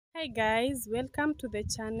Hi guys, welcome to the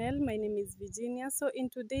channel. My name is Virginia. So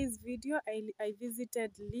in today's video I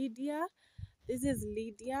visited Lydia. This is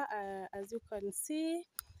Lydia, as you can see,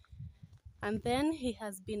 and then he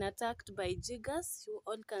has been attacked by jiggers. You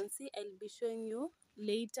all can see. I'll be showing you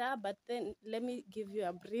later, but then let me give you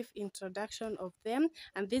a brief introduction of them.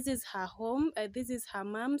 And this is her home. This is her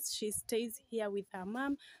mom's. She stays here with her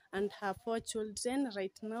mom and her 4 children.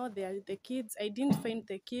 Right now they are the kids. I didn't find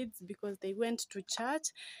the kids because they went to church.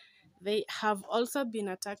 They have also been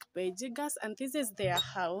attacked by jiggers, and this is their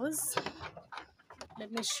house.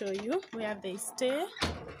 Let me show you where they stay.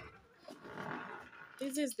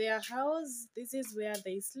 This is their house. This is where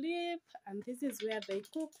they sleep, and this is where they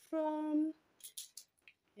cook from.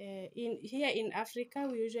 Here in Africa,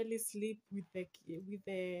 we usually sleep with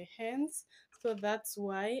the hens, so that's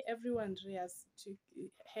why everyone rears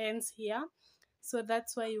hens here. So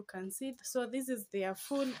that's why you can see. So this is their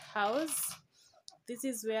full house. This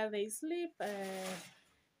is where they sleep.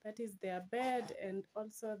 That is their bed, and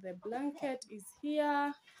also the blanket is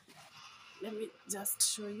here. Let me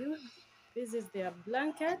just show you. This is their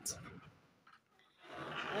blanket.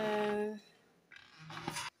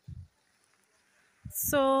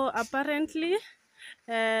 So apparently,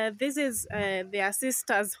 this is their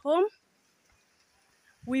sister's home.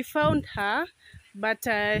 We found her, but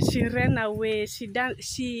she ran away.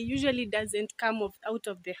 She usually doesn't come out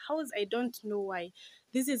of the house. I don't know why.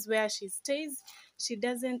 This is where she stays. She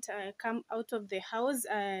doesn't come out of the house.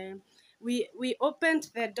 We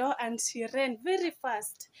opened the door and she ran very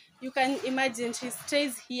fast. You can imagine she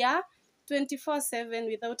stays here 24/7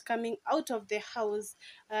 without coming out of the house.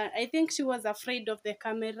 I think she was afraid of the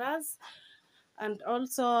cameras and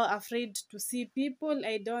also afraid to see people.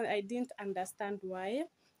 I didn't understand why,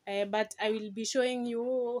 but I will be showing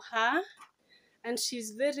you her, and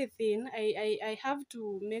she's very thin. I have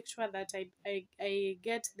to make sure that I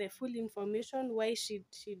get the full information why she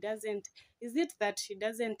doesn't. Is it that she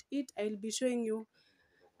doesn't eat? I will be showing you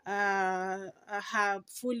her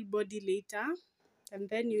full body later, and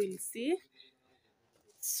then you will see.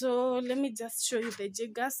 So let me just show you the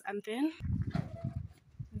jiggers, and then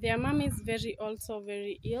their mom is very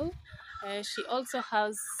ill. She also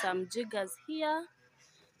has some jiggers here.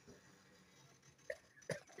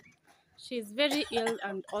 She's very ill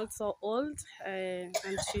and also old, and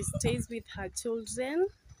she stays with her children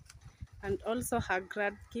and also her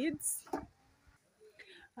grandkids.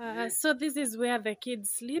 So this is where the kids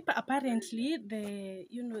sleep. Apparently,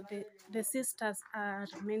 the sisters are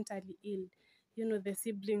mentally ill. The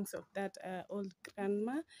siblings of that old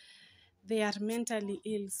grandma, they are mentally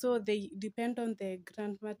ill, so they depend on the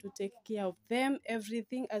grandma to take care of them,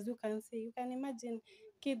 everything. As you can see, you can imagine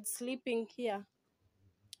kids sleeping here,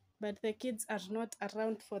 but the kids are not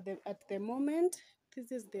around for them at the moment.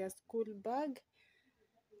 This is their school bag,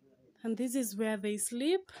 and this is where they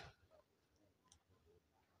sleep.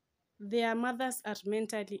 Their mothers are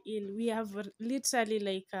mentally ill. We have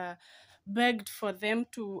literally begged for them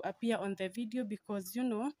to appear on the video because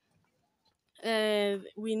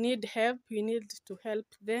we need help. We need to help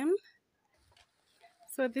them.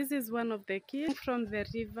 So this is one of the kids from the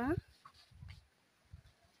river.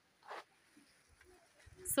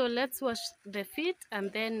 So let's wash the feet,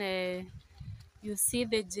 and then you see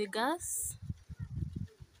the jiggers.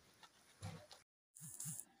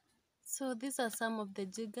 So these are some of the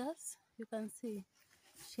jiggers. You can see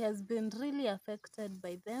she has been really affected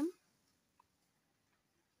by them,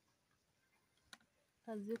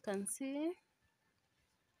 as you can see.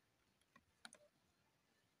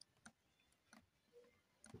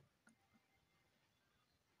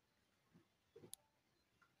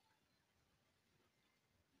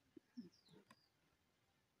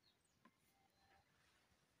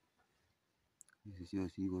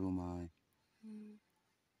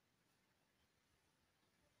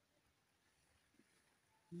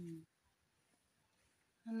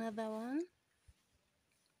 Another one.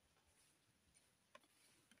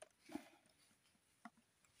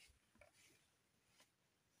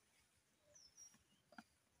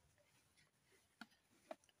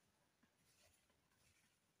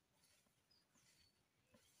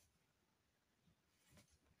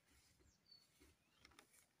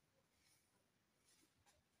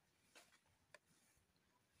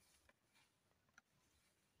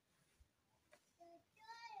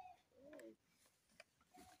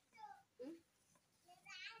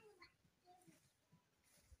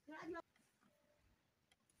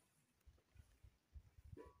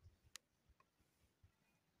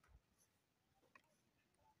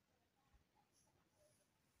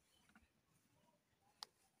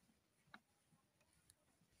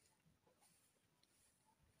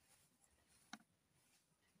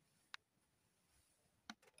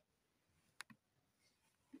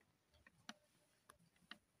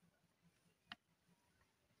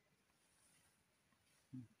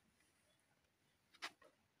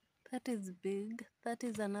 That is big. That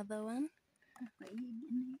is another one.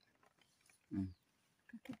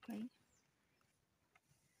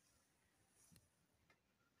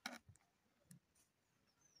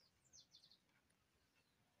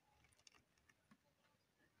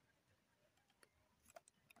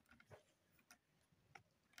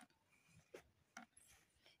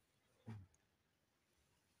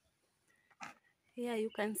 Here you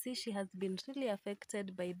can see she has been really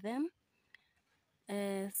affected by them.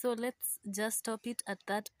 So let's just stop it at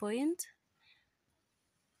that point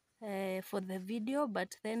for the video,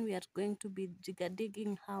 but then we are going to be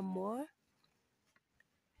digging her more.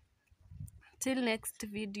 Till next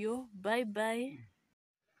video, bye bye.